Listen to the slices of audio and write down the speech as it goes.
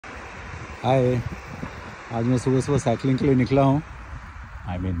हाय, आज मैं सुबह सुबह साइकिलिंग के लिए निकला हूँ।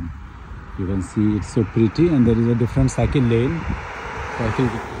 I mean you can see it's so pretty and there is a different cycle lane.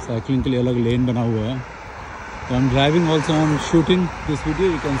 Cycling के लिए अलग लेन बना हुआ है। तो I am driving also, I am shooting this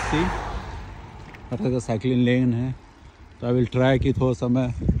video. You can see हर जगह साइकिलिंग लेन है। तो आई विल ट्राई कि थोड़ा सा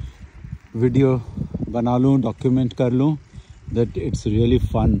मैं वीडियो बना लूँ, डॉक्यूमेंट कर लूँ that it's really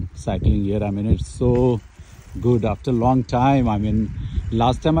fun cycling here. I mean, it's so good after a long time. I mean,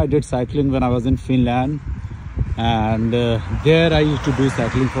 last time I did cycling when I was in Finland, and there I used to do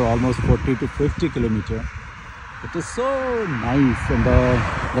cycling for almost 40 to 50 kilometers. It is so nice, and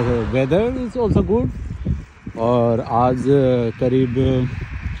the weather is also good. और आज करीब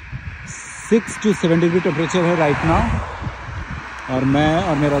 6 to 7 degree temperature है right now. और मैं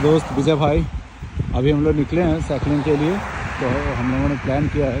और मेरा दोस्त विजय भाई अभी हम लोग निकले हैं साइकिलिंग के लिए। तो हम लोगों ने प्लान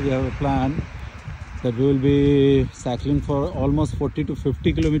किया है, we have a plan that we will be cycling for almost 40 to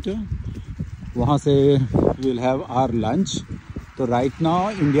 50 kilometre. वहाँ से we will have our lunch. तो राइट नाउ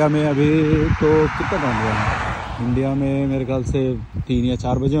इंडिया में अभी तो कितना टाइम हुआ है? इंडिया में मेरे ख्याल से 3 या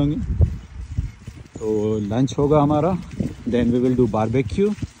 4 बजे होंगे। तो लंच होगा हमारा, then we will do barbecue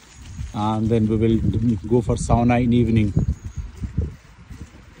and then we will go for साउना in evening.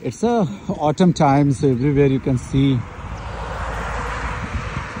 It's a autumn time, so everywhere you can see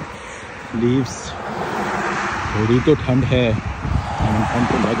leaves. थोड़ी तो ठंड है, ठंड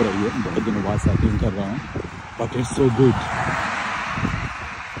तो लग रही है, बहुत दिनों बाद साइकिलिंग कर रहा हूँ, but it's so good,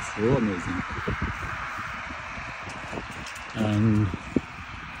 so amazing. And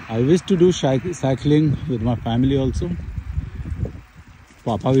I wish to do cycling with my family also.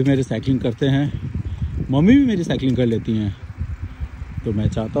 पापा भी मेरे साइकिलिंग करते हैं, मम्मी भी मेरी साइकिलिंग कर लेती हैं। तो मैं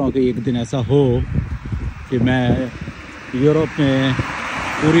चाहता हूँ कि एक दिन ऐसा हो कि मैं यूरोप में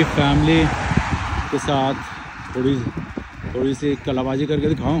पूरी फैमिली के साथ थोड़ी सी कलाबाजी करके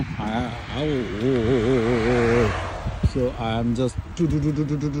दिखाऊं। सो I am just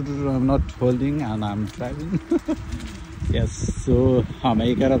I am not holding and I am driving. Yes, सो हाँ, मैं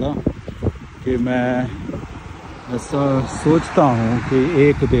ये कह रहा था कि मैं ऐसा सोचता हूँ कि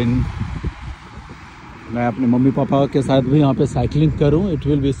एक दिन मैं अपने मम्मी पापा के साथ भी यहाँ पे साइकिलिंग करूँ। It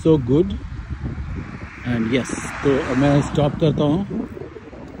will be so good. And yes, तो मैं स्टॉप करता हूँ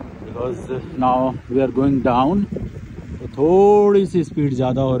because now we are going down. तो थोड़ी सी स्पीड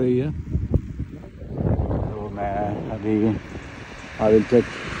ज़्यादा हो रही है। तो मैं अभी I will take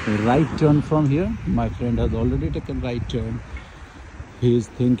right turn from here. My friend has already taken right turn. He is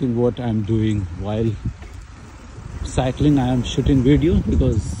thinking what I am doing while cycling. I am shooting video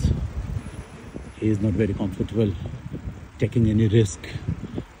because he is not very comfortable taking any risk.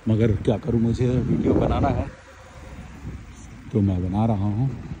 मगर क्या करूँ, मुझे video बनाना है तो मैं बना रहा हूँ।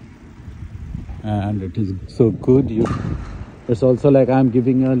 And it is so good. It's also like I am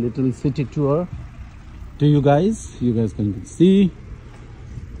giving a little city tour to you guys. You guys can see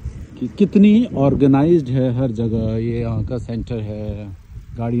कि कितनी ऑर्गेनाइज्ड है हर जगह। ये यहाँ का सेंटर है,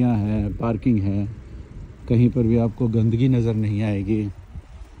 गाड़ियाँ हैं, पार्किंग है, कहीं पर भी आपको गंदगी नज़र नहीं आएगी।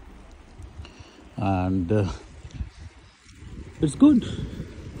 And it's good.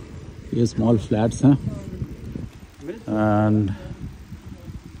 ये स्मॉल फ्लैट्स हैं एंड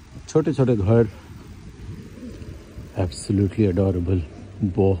छोटे छोटे घर, एब्सोल्युटली अडोरेबल,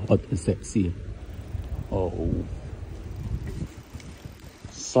 बहुत सेक्सी है। ओह,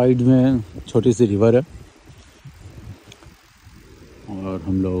 साइड में छोटी सी रिवर है और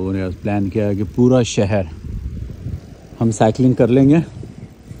हम लोगों ने प्लान किया है कि पूरा शहर हम साइकिलिंग कर लेंगे।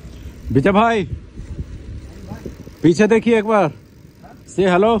 विजय भाई पीछे देखिए एक बार, से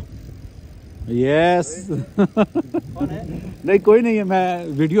हेलो। यस नहीं, कोई नहीं है, मैं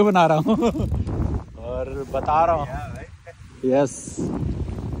वीडियो बना रहा हूँ और बता रहा हूँ। यस,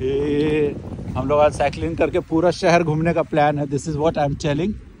 हम लोग आज साइकिलिंग करके पूरा शहर घूमने का प्लान है। This is what I am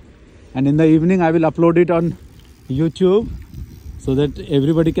telling. And in the evening I will upload it on YouTube so that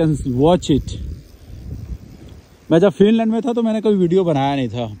everybody can watch it. मैं जब फिनलैंड में था तो मैंने कभी वीडियो बनाया नहीं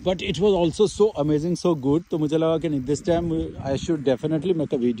था, but it was also so amazing, so good. तो मुझे लगा कि नहीं, this time I should definitely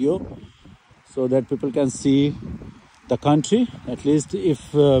make a video so that people can see the country. At least if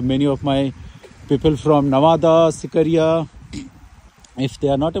many of my people from Nevada, Sikaria, if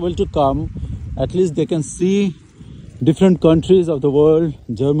they are not able to come, at least they can see different countries of the world,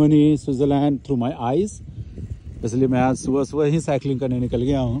 Germany, Switzerland, through my eyes. इसलिए मैं आज सुबह सुबह ही cycling करने निकल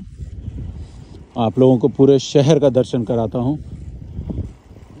गया हूँ। आप लोगों को पूरे शहर का दर्शन कराता हूँ।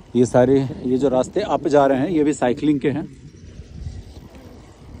 ये जो रास्ते आप जा रहे हैं ये भी साइकिलिंग के हैं,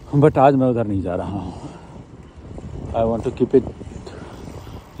 बट आज मैं उधर नहीं जा रहा हूँ। I want to keep it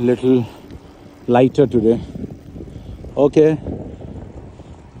little lighter today. Okay,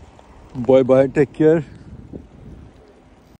 bye bye, take care.